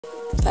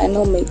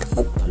Final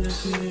makeup.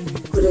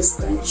 Put a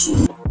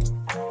scrunchie.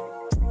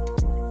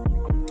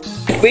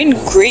 It went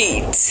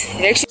great.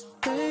 It actually.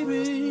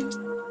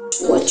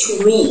 What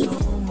you mean?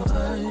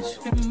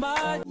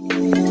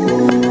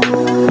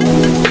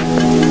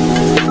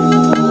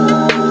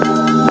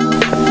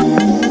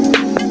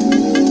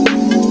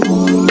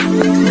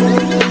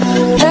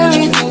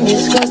 Everything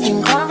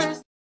disgusting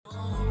conversation.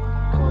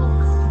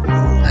 I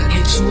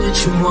get you what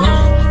you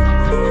want,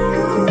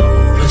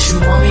 but you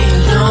want me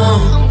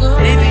alone.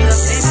 Baby, I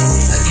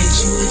get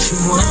you what you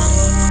want,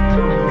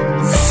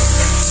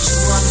 but you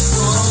want me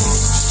alone.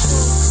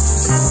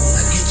 I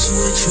get you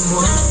what you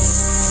want.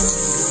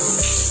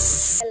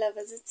 Hi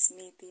lovers, it's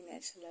me, the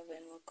Natural Lover,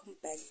 and welcome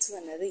back to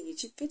another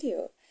YouTube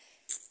video.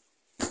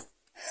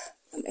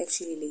 I'm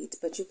actually late,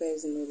 but you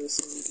guys know this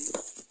already.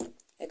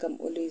 Like, I'm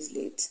always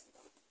late.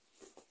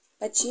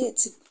 But yeah,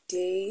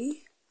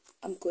 today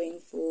I'm going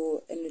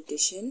for an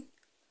audition.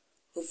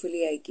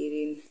 Hopefully I get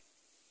in.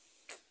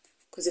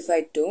 Because if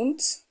I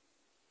don't,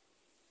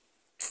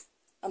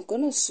 I'm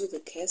gonna sue the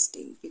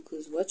casting.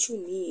 Because what you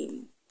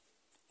mean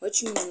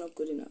I'm not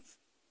good enough.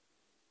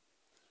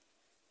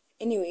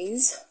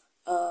 Anyways,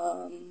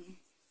 yeah,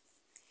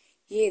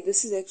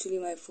 this is actually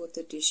my 4th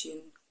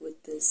audition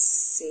with the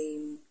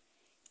same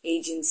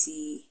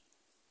agency.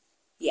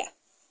 Yeah.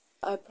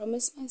 I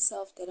promised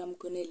myself that I'm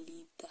gonna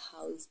leave the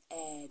house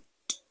at,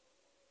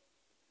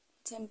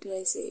 what time did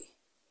I say?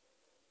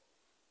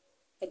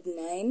 At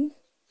 9,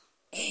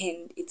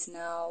 and it's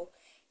now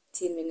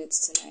 10 minutes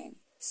to 9.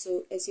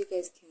 So as you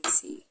guys can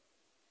see,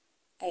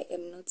 I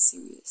am not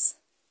serious.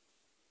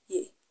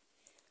 Yeah.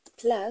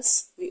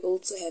 Plus, we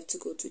also have to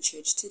go to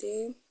church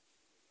today.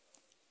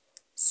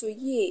 So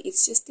yeah,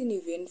 it's just an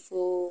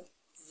eventful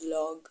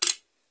vlog,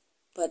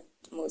 but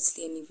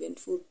mostly an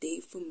eventful day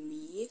for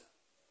me.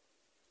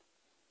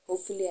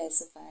 Hopefully I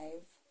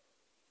survive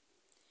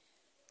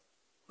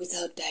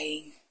without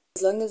dying.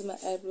 As long as my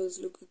eyebrows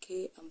look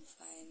okay, I'm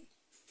fine.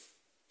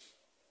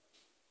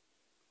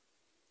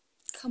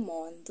 Come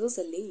on, those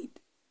are laid.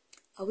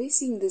 Are we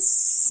seeing this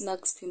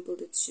snugs pimple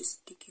that's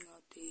just sticking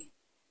out there?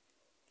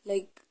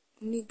 Like,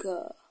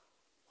 nigga,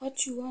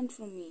 what you want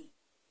from me?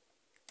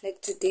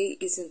 Like, today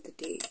isn't the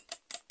day.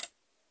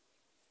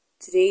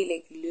 Today,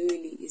 like,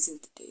 literally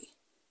isn't the day.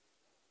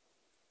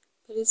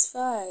 But it's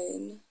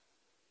fine.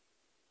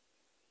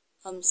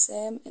 I'm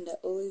Sam and I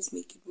always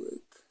make it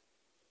work.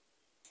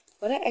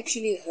 What I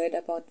actually heard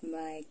about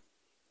my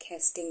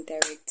casting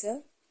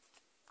director,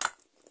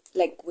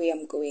 like where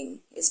I'm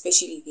going,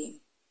 especially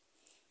them,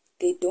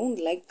 they don't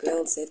like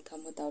girls that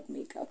come without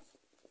makeup.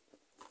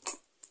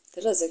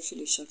 That was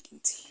actually shocking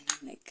to me.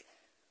 I'm like,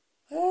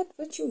 what?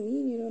 What you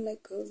mean you don't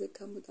like girls that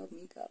come without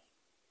makeup?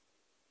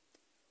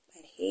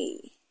 But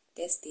hey,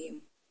 that's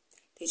them.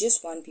 They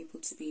just want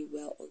people to be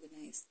well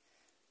organized.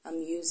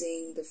 I'm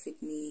using the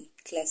Fit Me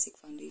Classic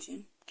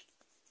Foundation.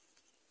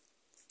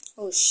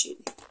 Oh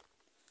shit.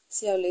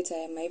 See how late I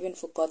am. I even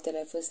forgot that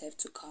I first have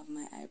to carve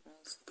my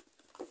eyebrows.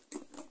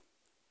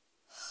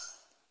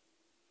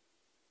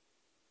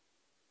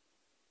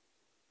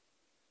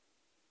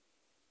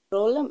 The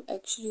role I'm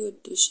actually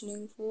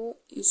auditioning for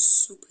is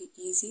super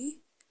easy.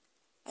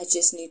 I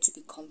just need to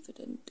be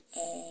confident.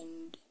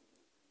 And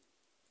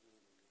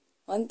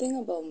one thing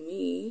about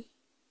me,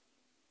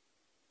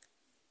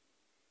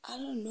 I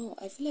don't know,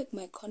 I feel like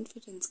my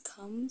confidence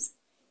comes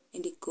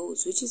and it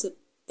goes, which is a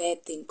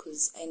bad thing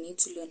because I need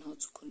to learn how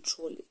to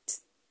control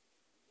it.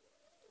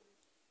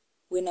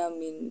 When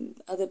I'm in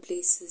other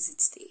places,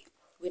 it's there.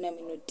 When I'm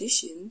in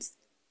auditions,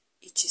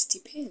 it just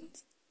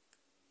depends.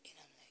 And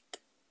I'm like,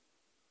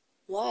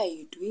 why are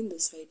you doing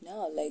this right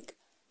now? Like,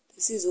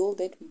 this is all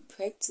that we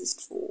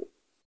practiced for.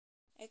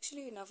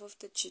 Actually, enough of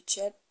the chit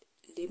chat.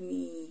 Let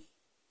me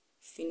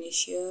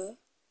finish here.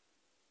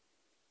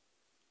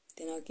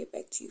 Then I'll get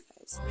back to you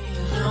guys.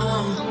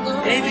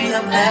 Baby,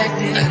 I'm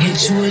acting. I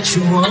get you what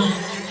you want.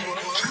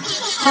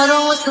 I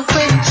don't want to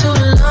wait too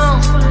long.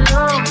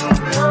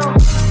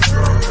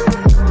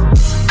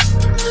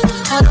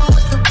 I don't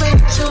want to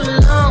wait too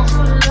long.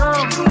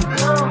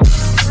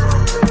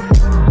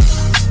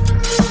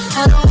 I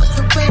don't want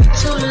to wait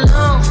too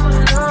long.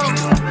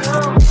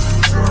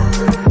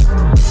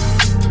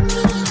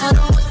 I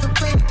don't want to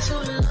wait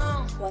too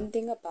long. One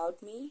thing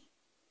about me,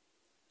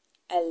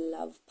 I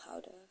love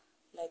powder.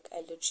 Like,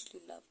 I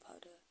literally love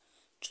powder.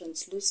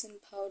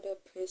 Translucent powder,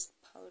 pressed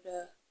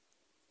powder,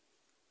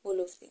 all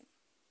of them.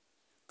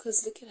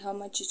 Because look at how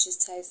much it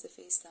just ties the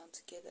face down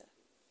together.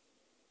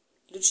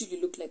 Literally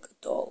look like a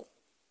doll.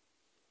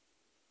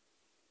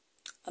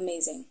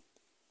 Amazing.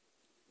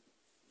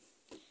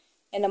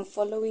 And I'm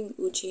following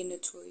Uche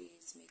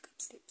Notori's makeup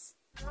steps.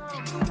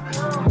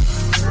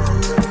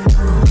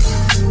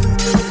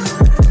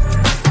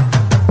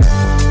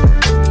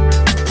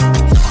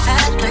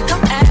 Act like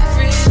I'm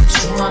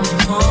average. You want me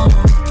home.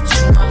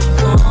 You want me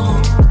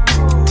home.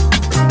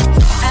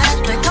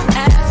 Act like I'm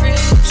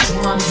average. You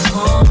want me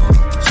home.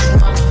 You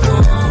want me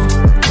home.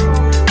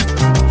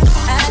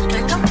 Act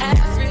like I'm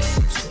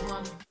average. You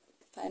want me.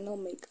 Final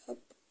makeup.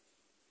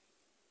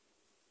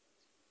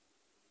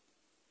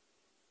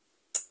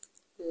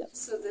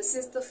 So this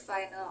is the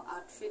final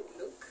outfit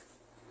look.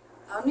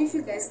 I don't know if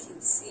you guys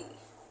can see.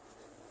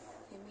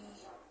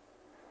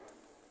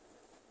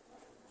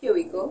 Here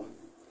we go.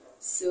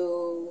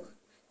 So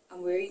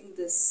I'm wearing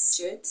this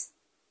shirt.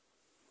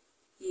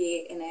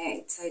 Yeah, and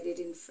I tied it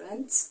in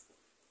front.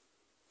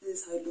 This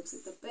is how it looks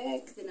at the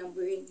back. Then I'm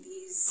wearing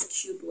these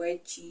cute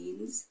white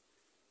jeans,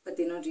 but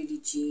they're not really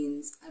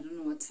jeans. I don't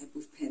know what type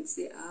of pants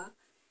they are.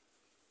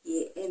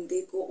 Yeah, and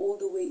they go all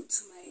the way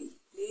to my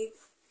leg.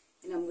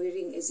 And I'm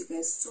wearing, as you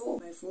guys saw,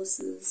 my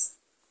forces.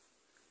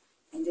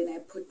 And then I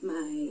put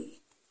my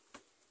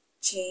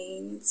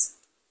chains.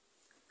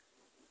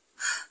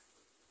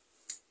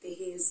 The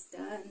hair is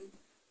done.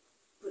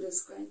 Put a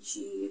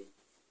scrunchie.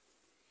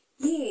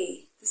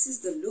 Yay, this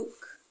is the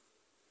look.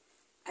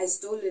 I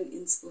stole an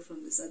inspo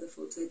from this other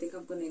photo. I think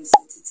I'm gonna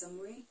insert it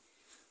somewhere.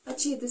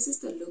 But yeah, this is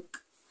the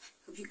look.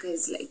 Hope you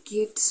guys like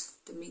it.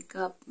 The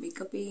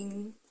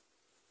makeuping.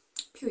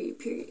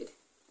 Period.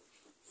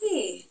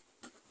 Yeah.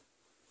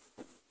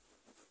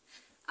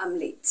 I'm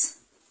late.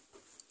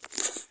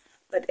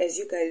 But as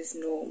you guys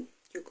know,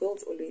 your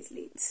girl's always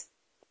late.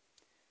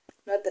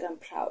 Not that I'm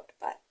proud,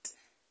 but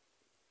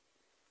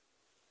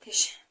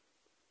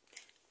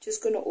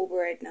just gonna Uber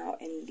right now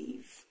and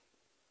leave.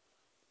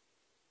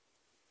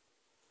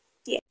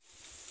 Yeah.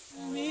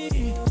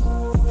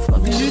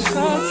 What are you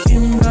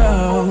talking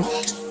about?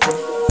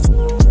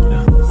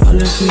 All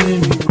this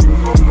made me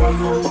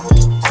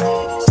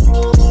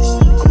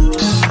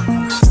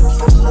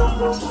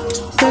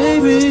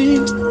baby,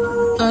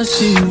 I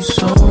see you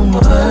so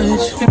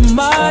much in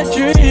my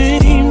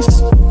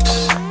dreams.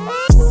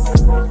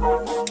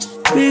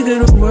 We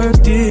gonna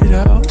work it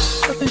out.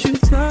 What are you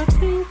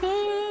talking about?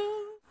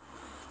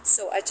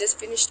 So I just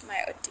finished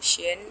my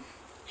audition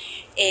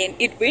and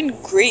it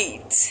went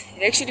great.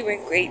 It actually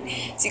went great.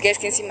 So you guys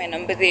can see my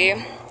number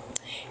there.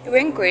 It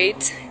went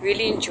great.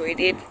 Really enjoyed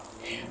it.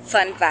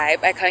 Fun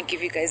vibe. I can't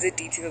give you guys the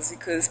details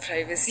because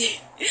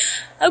privacy.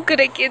 How could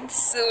I get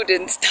sued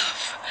and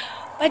stuff?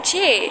 But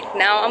yeah,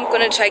 now I'm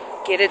gonna try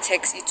get a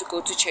taxi to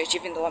go to church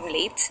even though I'm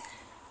late.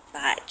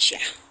 But yeah,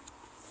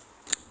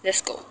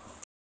 let's go.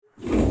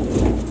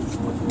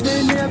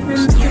 Lately I've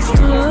been looking for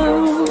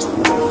love,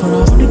 but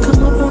I only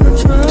come up on a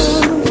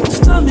drug.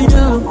 Stop me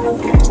down.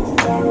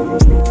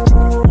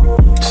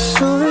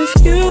 So if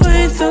you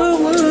ain't the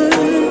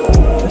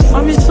one,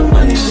 find me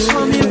somebody to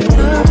find me a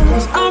plan,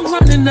 'cause I'm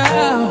running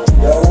out.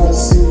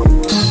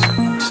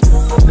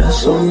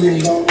 That's on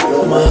me.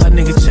 My hot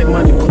nigga check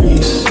my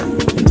degree.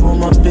 You know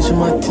my bitch and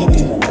my TV.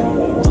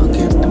 I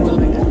can't do it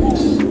like that.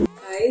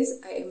 Guys,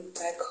 I am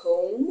back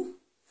home.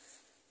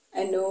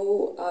 I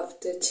know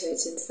after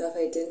church and stuff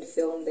I didn't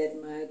film that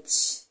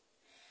much.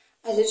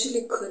 I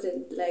literally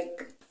couldn't,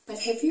 but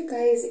have you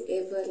guys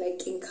ever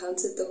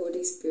encountered the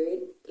Holy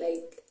Spirit?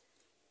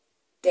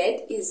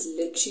 That is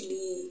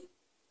literally,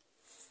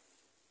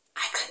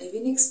 I can't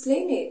even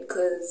explain it,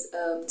 because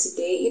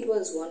today it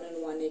was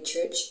one-on-one at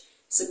church.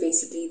 So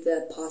basically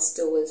the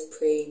pastor was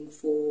praying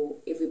for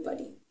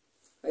everybody,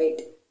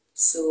 right?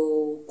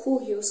 So cool,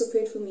 he also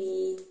prayed for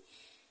me.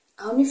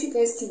 I don't know if you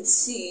guys can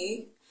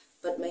see,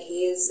 but my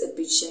hair is a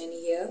bit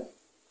shiny here.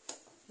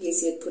 Yes,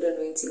 he had put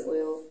anointing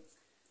oil,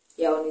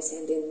 on his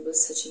hand and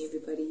was touching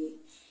everybody.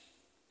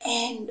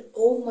 And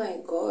oh my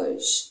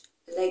gosh,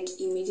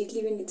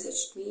 immediately when he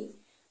touched me,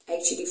 I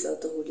actually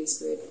felt the Holy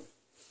Spirit.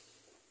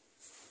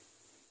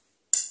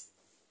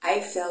 I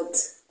felt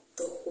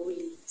the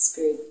Holy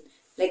Spirit.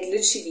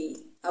 Literally,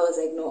 I was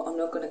like, no, I'm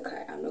not gonna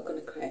cry. I'm not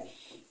gonna cry.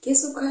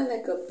 Guess who cried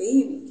like a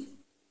baby?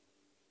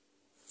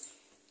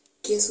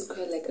 Guess who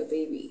cried like a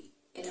baby?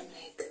 And I'm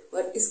like,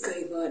 what is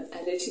going on?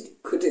 I literally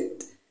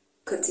couldn't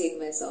contain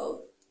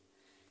myself.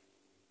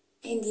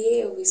 And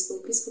yeah, we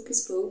spoke,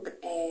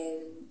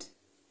 and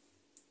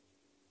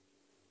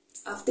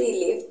after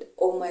he left,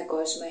 oh my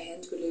gosh, my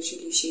hands were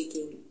literally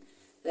shaking.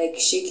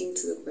 Shaking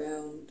to the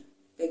ground.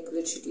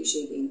 Literally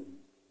shaking.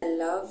 I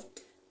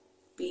loved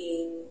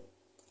being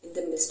in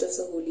the midst of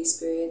the Holy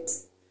Spirit.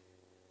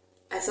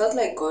 I felt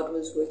like God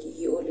was working.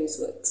 He always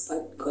works,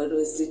 but God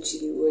was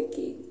literally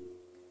working.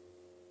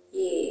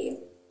 Yeah.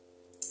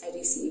 I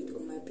received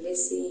all my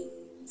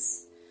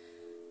blessings.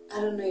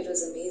 I don't know, it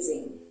was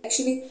amazing.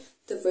 Actually,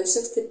 the verse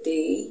of the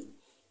day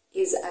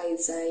is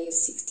Isaiah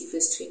 60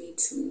 verse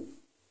 22.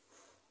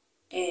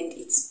 And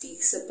it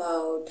speaks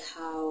about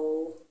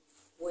how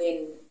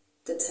when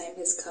the time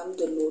has come,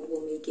 the Lord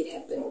will make it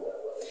happen.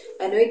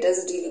 I know it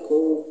doesn't really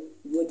go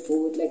word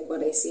for word like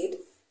what I said,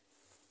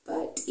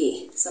 but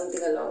yeah,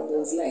 something along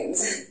those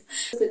lines.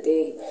 The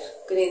day,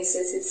 I'm gonna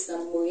insert it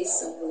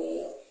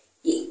somewhere.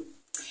 Yeah.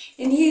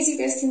 And here, as you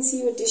guys can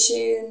see,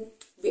 audition,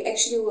 we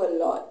actually were a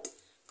lot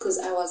because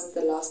I wasn't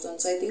the last one.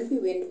 So I think we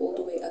went all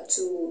the way up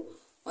to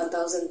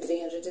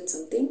 1,300 and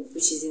something,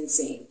 which is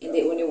insane. And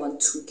they only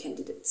want 2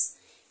 candidates.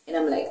 And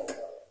I'm like,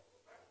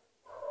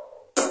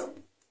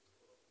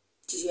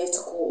 did you have to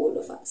call all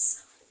of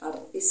us?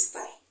 It's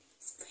fine.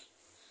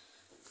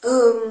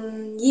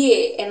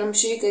 Yeah, and I'm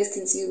sure you guys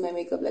can see my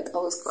makeup, I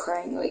was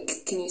crying,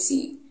 can you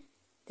see?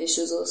 That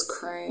shows I was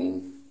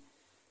crying.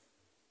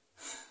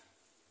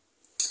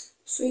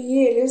 So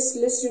yeah,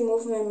 let's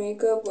remove my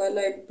makeup while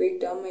I break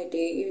down my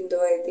day, even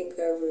though I think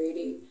I've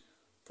already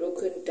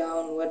broken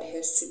down what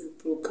has to be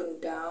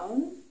broken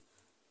down.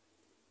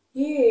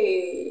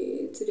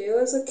 Yay, today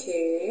was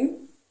okay.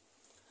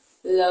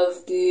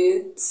 Loved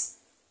it.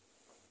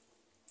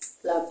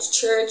 Loved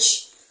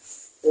church.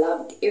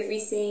 Loved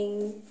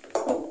everything.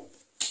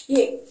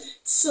 Yeah,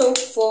 so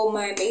for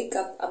my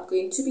makeup, I'm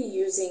going to be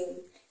using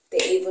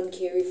the Avon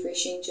Care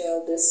Refreshing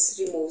Gel. This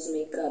removes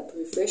makeup,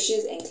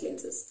 refreshes and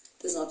cleanses.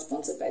 This is not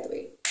sponsored, by the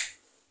way.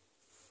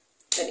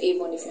 But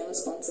Avon, if you want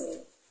to sponsor me,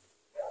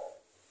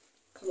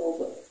 come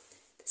over.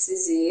 This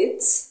is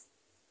it.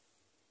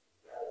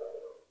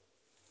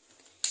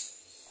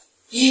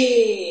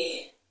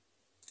 Yeah.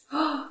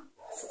 I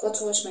forgot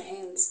to wash my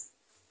hands.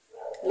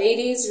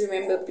 Ladies,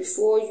 remember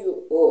before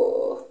you...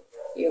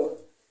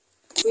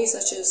 Before you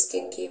start your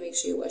skincare, make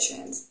sure you wash your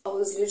hands. I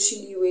was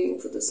literally waiting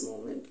for this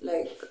moment.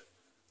 Like,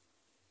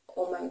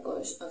 oh my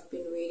gosh, I've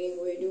been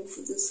waiting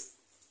for this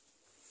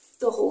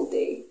the whole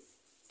day.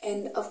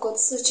 And I've got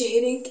such a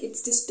headache,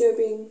 it's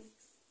disturbing.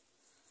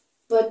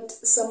 But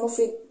some of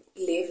it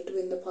left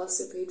when the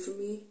pastor prayed for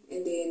me.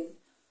 And then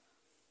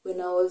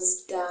when I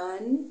was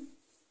done,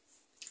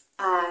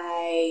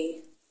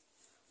 I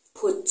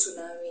put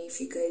Tsunami,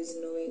 if you guys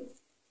know it.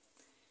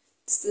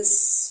 It's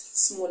this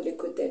small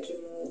liquid that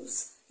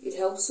removes. It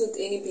helps with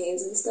any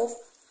pains and stuff.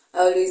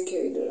 I always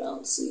carry it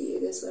around. So yeah,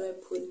 that's what I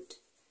put.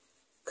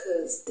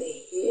 Because the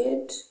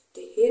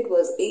head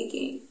was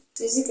aching.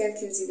 So as you guys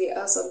can see, there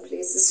are some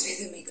places where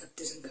the makeup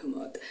didn't come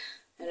out.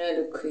 I know I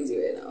look crazy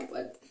right now,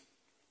 but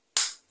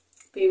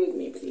bear with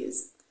me,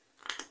 please.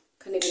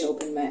 Can't even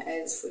open my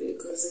eyes fully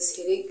because this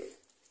headache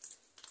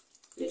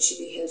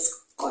literally has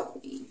got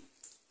me.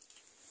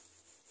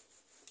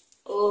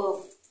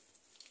 Oh.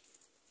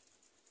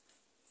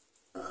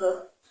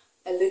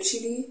 I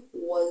literally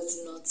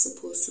was not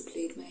supposed to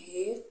plait my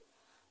hair.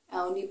 I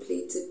only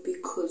plaited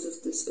because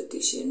of this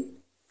audition,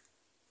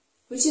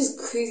 which is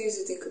crazy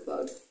to think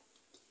about.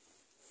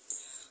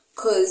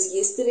 Because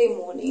yesterday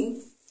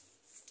morning,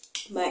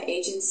 my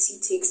agency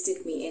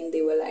texted me and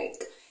they were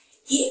like,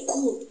 yeah,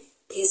 cool,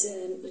 there's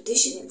an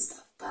audition and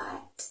stuff,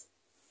 but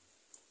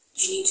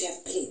you need to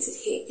have plaited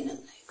hair. And I'm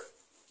like,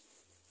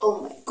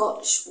 oh my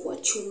gosh,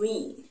 what you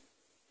mean?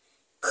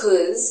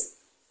 Because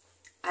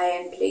I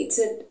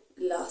unplaited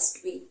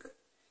last week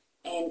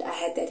and I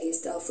had that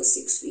hairstyle for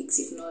 6 weeks,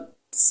 if not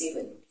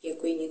 7. Yeah,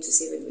 going into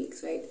 7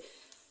 weeks, right?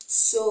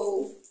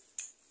 So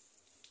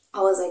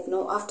I was like,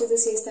 no, after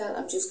this hairstyle,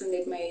 I'm just gonna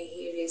let my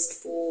hair rest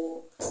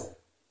for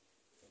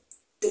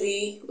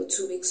 3 or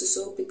 2 weeks or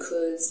so,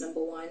 because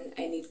number one,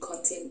 I need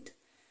content.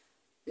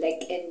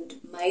 Like,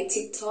 and my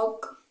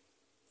TikTok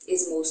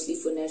is mostly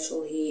for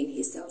natural hair and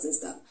hairstyles and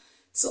stuff.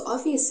 So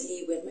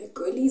obviously when my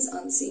girlies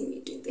aren't seeing me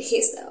doing the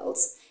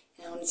hairstyles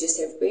and I want to just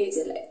have braids,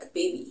 they're like,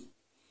 baby,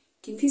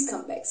 can you please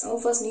come back? Some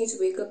of us need to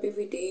wake up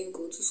every day and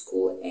go to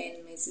school,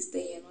 and my sister,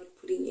 you're not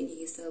putting any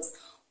hairstyles.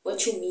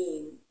 What you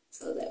mean?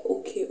 So I was like,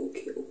 okay,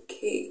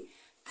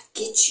 I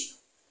get you.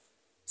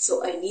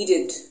 So I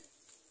needed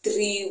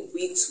 3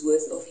 weeks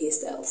worth of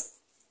hairstyles.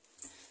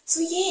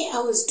 So yeah,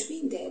 I was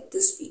doing that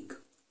this week.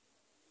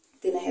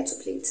 Then I had to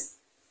plait.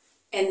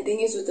 And thing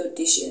is, with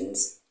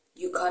auditions,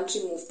 you can't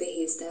remove the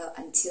hairstyle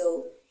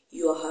until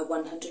you are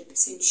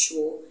 100%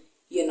 sure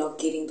you're not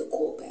getting the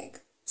call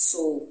back.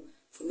 So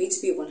for me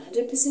to be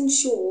 100%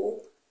 sure,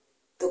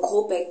 the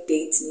callback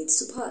date needs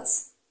to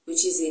pass,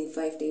 which is in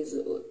 5 days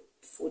or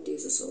 4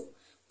 days or so,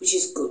 which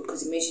is good,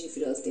 because imagine if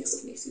it was next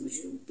of next week,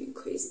 which would have been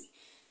crazy.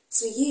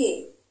 So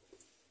yeah,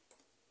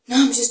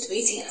 now I'm just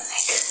waiting. I'm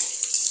like,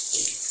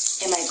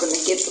 am I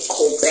gonna get the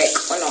call back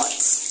or not?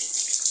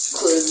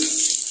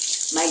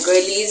 Because my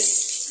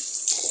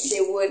girlies,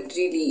 they weren't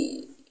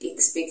really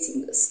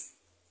expecting this.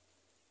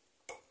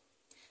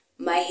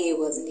 My hair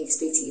wasn't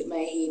expecting it.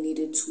 My hair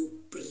needed to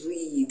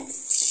breathe.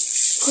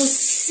 Because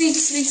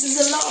 6 weeks is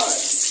a lot.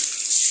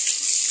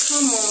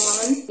 Come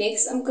on.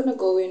 Next, I'm going to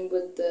go in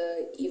with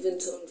the Even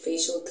Tone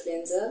Facial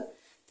Cleanser.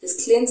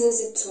 This cleanses,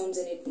 it tones,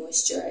 and it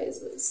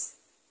moisturizes.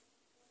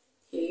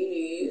 Here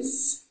it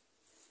is.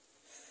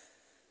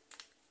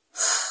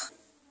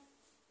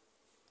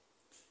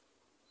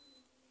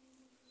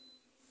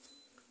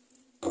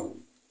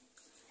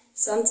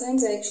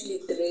 Sometimes I actually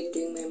dread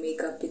doing my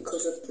makeup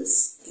because of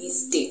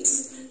these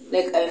days.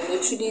 Like, I'm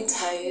literally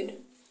tired.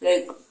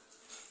 Like,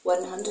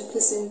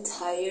 100%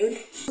 tired.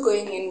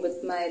 Going in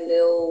with my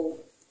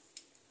little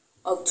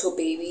Octo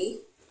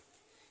Baby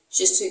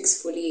just to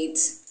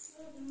exfoliate.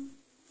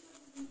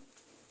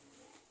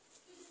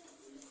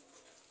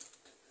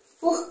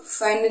 Oh,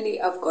 finally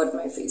I've got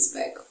my face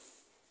back.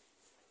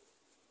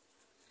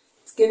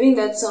 It's giving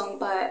that song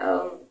by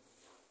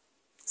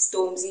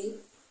Stormzy.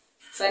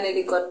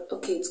 Finally got,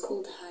 okay, it's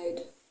called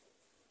Hide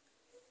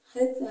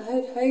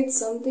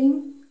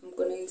something. I'm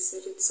gonna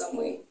insert it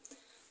somewhere.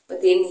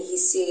 But then he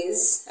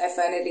says, I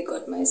finally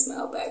got my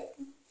smile back.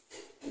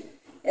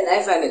 And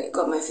I finally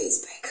got my face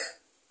back.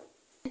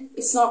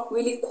 It's not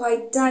really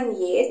quite done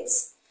yet.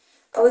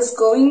 I was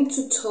going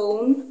to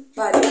tone,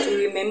 but you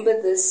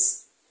remember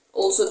this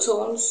also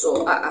toned,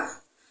 so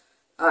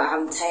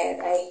I'm tired.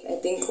 I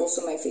think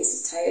also my face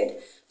is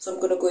tired, so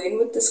I'm gonna go in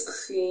with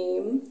this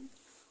cream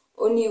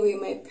only where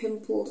my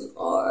pimples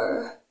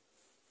are.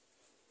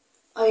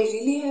 I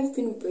really have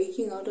been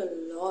breaking out a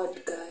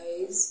lot,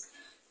 guys,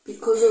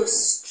 because of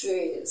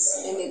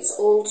stress, and it's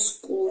all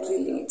school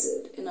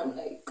related, and I'm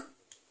like,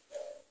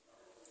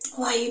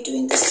 why are you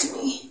doing this to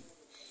me?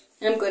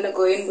 And I'm gonna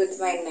go in with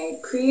my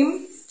night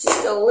cream,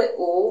 just a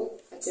little,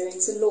 but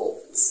rinse a lot.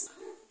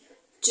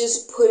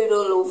 Just put it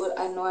all over.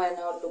 I know I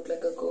now look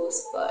like a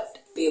ghost, but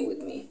bear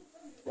with me.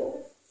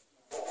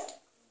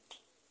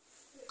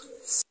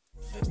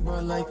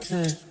 Like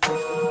 10,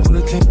 when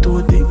I came through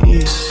with the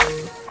east,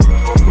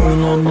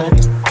 rolling on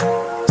that.